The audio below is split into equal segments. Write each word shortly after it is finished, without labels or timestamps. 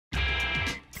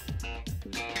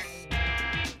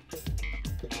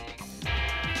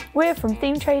We're from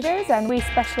Theme Traders and we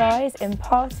specialise in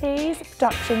parties,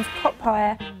 productions, prop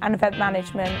hire and event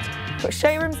management. We've got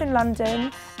showrooms in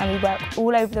London and we work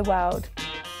all over the world.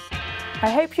 I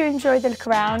hope you enjoy the look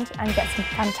around and get some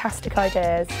fantastic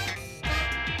ideas.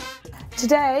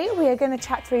 Today we are going to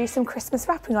chat through some Christmas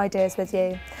wrapping ideas with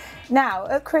you. Now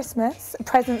at Christmas,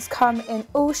 presents come in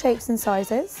all shapes and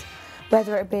sizes,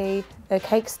 whether it be a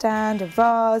cake stand, a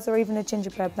vase or even a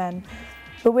gingerbread man.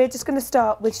 But we're just going to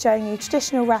start with showing you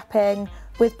traditional wrapping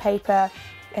with paper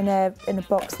in a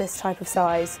box this type of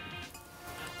size.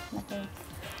 Lovely.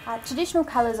 Traditional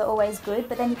colours are always good,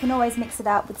 but then you can always mix it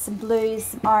up with some blues,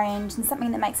 some orange and something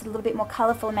that makes it a little bit more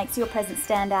colourful and makes your present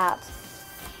stand out.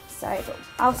 So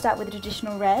I'll start with a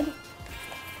traditional red.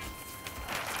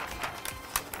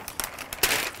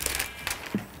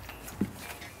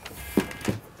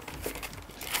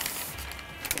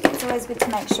 It's always good to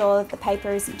make sure that the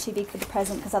paper isn't too big for the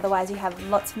present because otherwise you have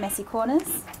lots of messy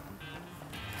corners.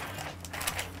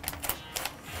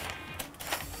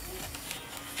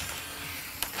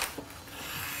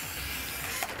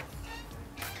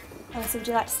 So would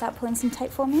you like to start pulling some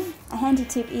tape for me? A handy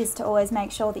tip is to always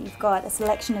make sure that you've got a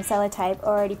selection of sellotape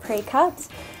already pre-cut.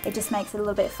 It just makes it a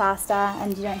little bit faster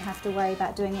and you don't have to worry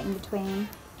about doing it in between.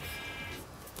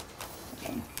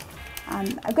 Okay.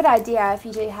 A good idea if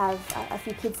you do have a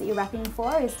few kids that you're wrapping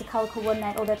for is to colour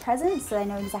coordinate all their presents so they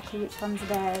know exactly which ones are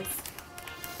theirs.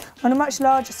 On a much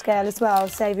larger scale as well,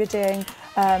 say if you're doing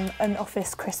an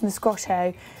office Christmas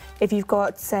grotto, if you've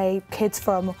got, say, kids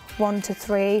from 1 to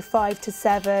 3, 5 to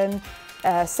 7,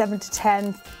 7 to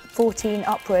 10, 14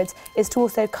 upwards, is to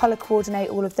also colour coordinate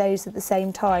all of those at the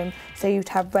same time. So you'd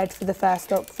have red for the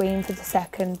first lot, green for the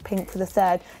second, pink for the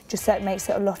third, just so it makes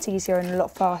it a lot easier and a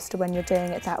lot faster when you're doing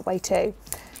it that way too.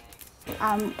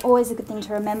 Always a good thing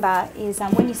to remember is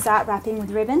when you start wrapping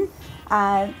with ribbon,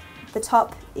 the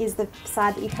top is the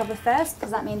side that you cover first,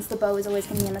 because that means the bow is always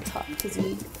going to be on the top because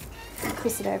you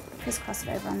crisscross it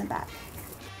over on the back.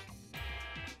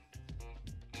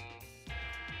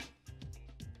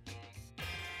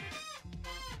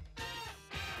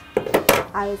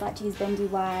 I always like to use bendy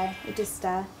wire. It just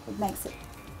it makes it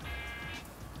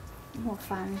more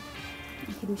fun.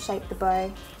 You can shape the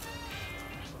bow.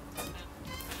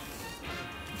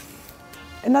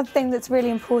 Another thing that's really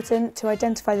important to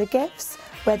identify the gifts,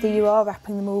 whether you are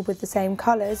wrapping them all with the same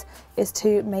colours, is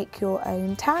to make your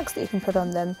own tags that you can put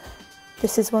on them.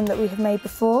 This is one that we have made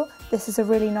before. This is a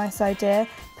really nice idea,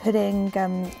 putting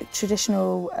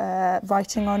traditional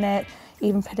writing on it,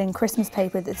 even putting Christmas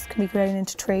paper that can be grown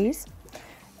into trees,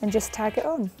 and just tag it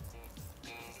on.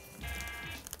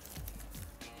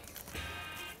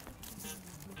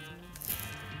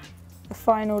 A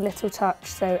final little touch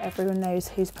so everyone knows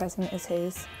whose present is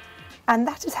whose. And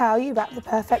that is how you wrap the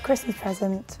perfect Christmas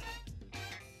present.